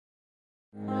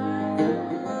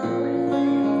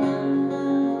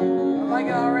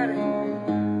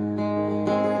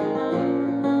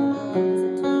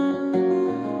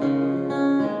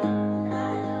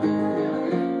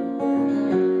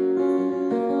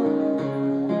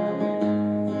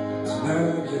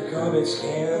Love your garbage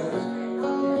can.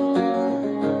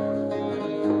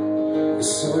 It's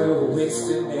so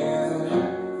wasted now.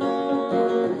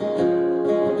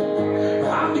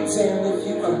 I'll be damned if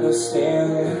you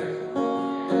understand.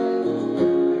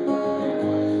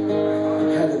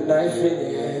 Had a knife in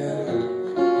your hand.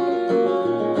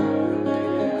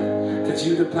 Did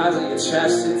you deposit your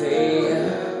trash today?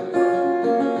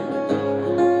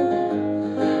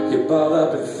 You balled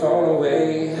up and thrown away.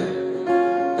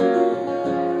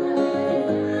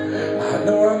 I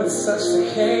know I'm in such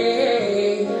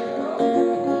decay.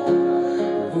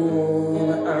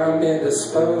 Ooh, I'm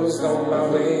indisposed on my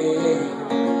way.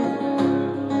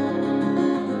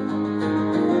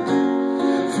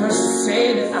 First you say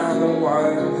that I'm the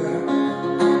one,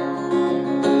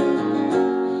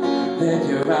 then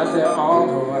you're out there all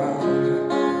around.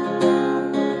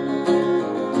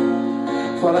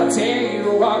 Well, I tell you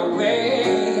to walk away,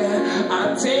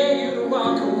 I tell you to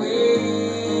walk away.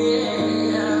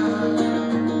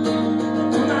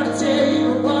 When I tell you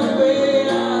to walk away,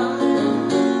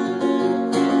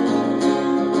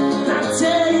 I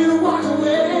tell you to walk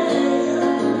away.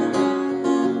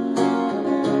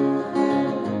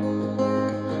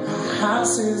 Our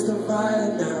house is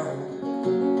divided now.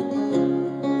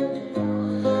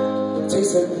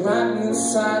 Tastes like rotten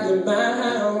inside your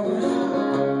mouth.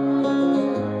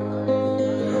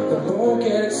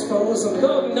 Get exposed, I'm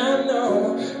going, I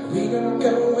know. We gonna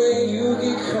go where you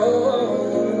get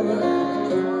cold.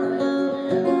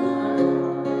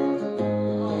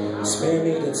 Spare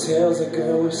me the tales of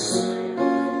ghosts.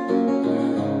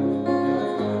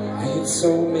 You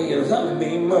told me you love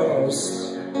me most.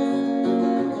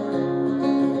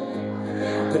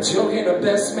 The joke ain't the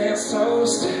best man's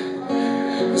toast.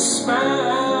 The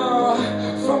smile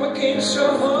from a game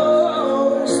show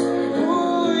host.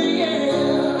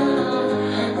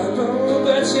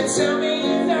 You tell me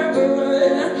you're not the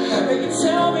one. You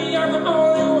tell me I'm the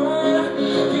only one.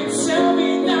 You tell me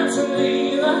not to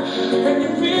leave, and you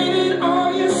read it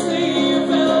on your sleeve.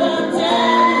 Well, I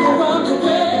dare you to walk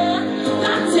away. I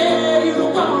dare you to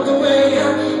walk away.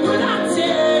 But I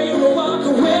dare you to walk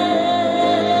away.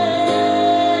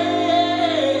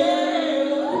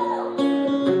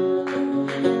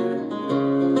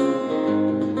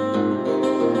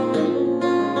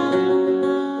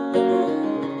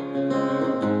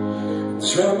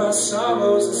 Drown my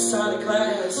sorrows inside a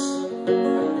glass.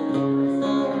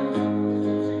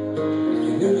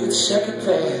 You knew you'd check it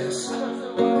fast.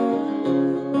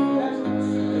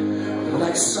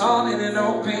 Like salt in an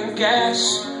open gash,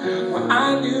 where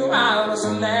I knew I was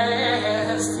the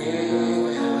last, yeah.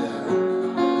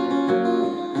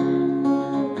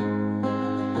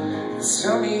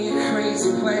 Tell me your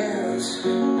crazy plans,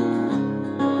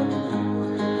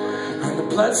 and the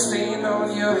blood stain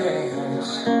on your hands.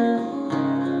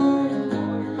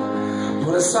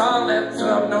 Well, it's all left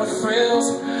up, no thrills,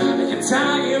 and you're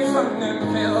dying from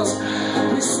them pills.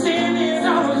 We're standing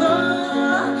all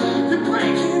alone, you're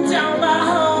breaking down my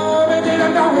heart, and then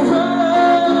I'm gonna run.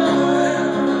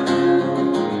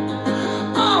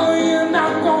 Oh, you're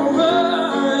not gonna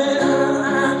run.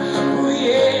 Oh,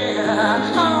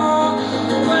 yeah. Oh,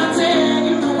 well, I dare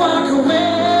you to walk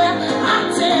away. I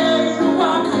dare you to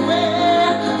walk away.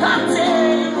 I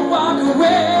dare you to walk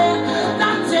away. I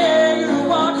dare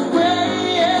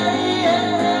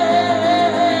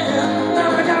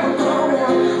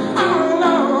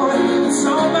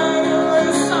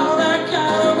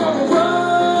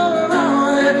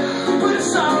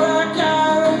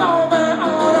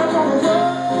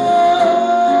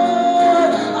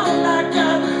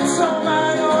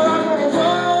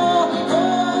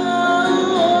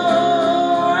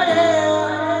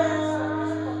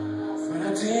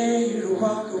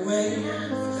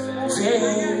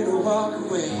you to walk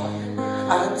away.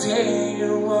 I dare you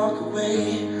to walk away.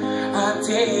 I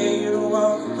dare you to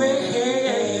walk away.